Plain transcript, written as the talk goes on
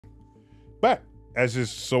But as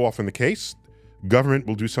is so often the case, government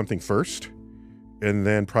will do something first, and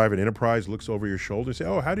then private enterprise looks over your shoulder and say,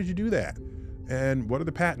 oh, how did you do that? And what are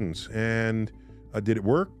the patents? And did it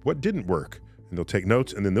work? What didn't work? And they'll take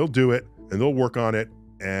notes, and then they'll do it, and they'll work on it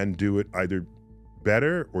and do it either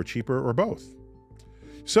better or cheaper or both.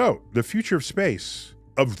 So the future of space,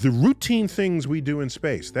 of the routine things we do in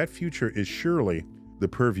space, that future is surely the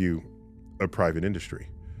purview of private industry,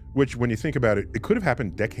 which when you think about it, it could have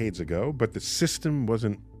happened decades ago, but the system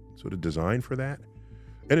wasn't sort of designed for that.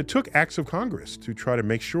 And it took acts of Congress to try to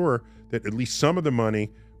make sure that at least some of the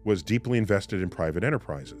money was deeply invested in private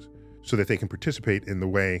enterprises so that they can participate in the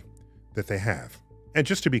way that they have. And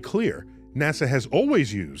just to be clear, NASA has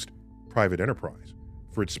always used private enterprise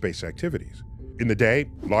for its space activities. In the day,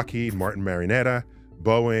 Lockheed, Martin Marietta,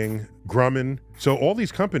 Boeing, Grumman. So all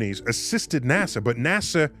these companies assisted NASA, but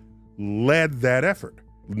NASA led that effort.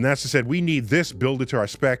 NASA said, we need this, build it to our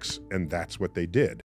specs, and that's what they did.